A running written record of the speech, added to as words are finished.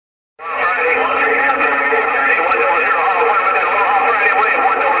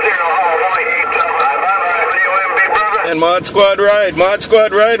And ModSquad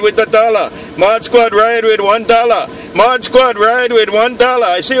ride with the dollar. ModSquad ride with $1. ModSquad ride with $1.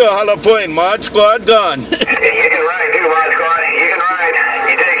 I see a hollow point. ModSquad gone. You can ride too, ModSquad. You can ride.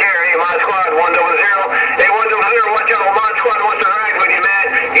 You take care. Hey, ModSquad 100. Hey, 100. Watch out. ModSquad wants to ride with you,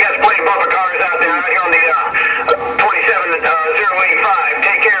 man. You guys plenty bumper cars out there out here on the 27085.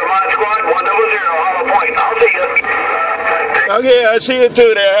 Take care, ModSquad 100. Hollow point. I'll see you. Okay, I see you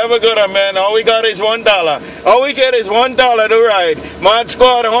too there. Have a good one, man. All we got is $1. All we get is $1 to ride.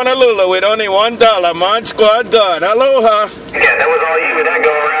 ModSquad Honolulu with only $1. ModSquad gone. Aloha. Yeah, that was all you with that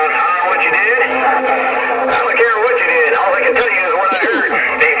go around. I don't know what you did. I don't care what you did. All I can tell you is what I heard.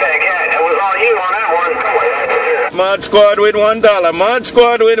 Big fat cat. That was all you on that one. ModSquad with $1.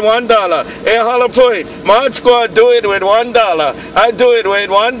 ModSquad with $1. Hey, hollow point. ModSquad do it with $1. I do it with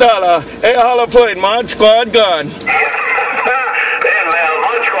 $1. Hey, hollow point. ModSquad gone. Man,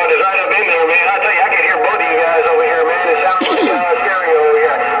 ModSquad is right up in there, man. I tell you, I can hear both of you guys over here, man. It sounds like stereo over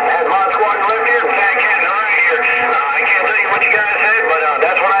here. I had ModSquad left here, fat cat in the right here. I can't tell you what you guys said, but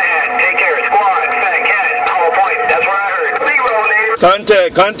that's what I had. Take care, squad, fat cat, hollow point. That's what I heard. Zero, name.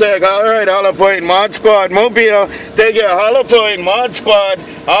 Contact. All right, hollow point. ModSquad Mobile. Take care. Hollow point. ModSquad.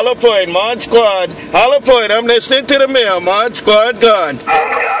 Hollow point. ModSquad. Hollow point. I'm listening to the mail. ModSquad gone. Copy that.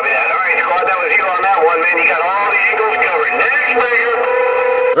 All right, squad. That was you on that one, man. You got all the angles covered. Next, player.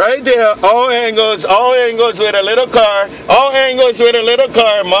 Right there, all angles with a little car,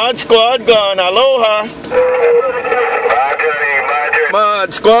 ModSquad gone. Aloha.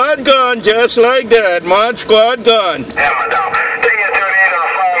 ModSquad gone, just like that. ModSquad gone. Good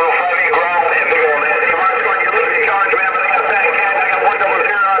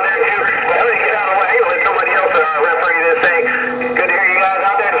to hear you guys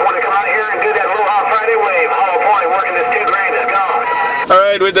out there. Just want to come out here and do that Aloha Friday wave. Hollow point, working this $2 grand is gone. All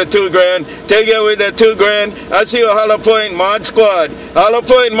right, with the $2 grand. Take it with the $2 grand. I see you, hollow point, ModSquad. Hollow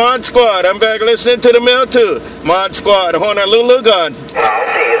point, ModSquad. I'm back listening to the mail too. ModSquad, Honolulu gone.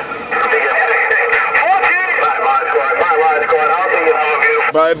 I'll see you. Bye, ModSquad. Bye, ModSquad. I'll see you.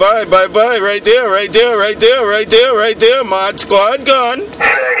 Bye. Right there. ModSquad gone.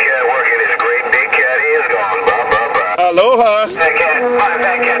 Fat cat working this great big cat. He is gone. Bye. Aloha. Fat cat. Bye,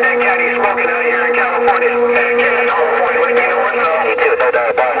 fat cat. That cat he's smoking out here in California. Fat cat. California. Let me know what's up. You too.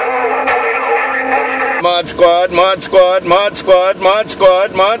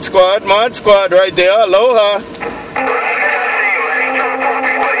 ModSquad right there. Aloha.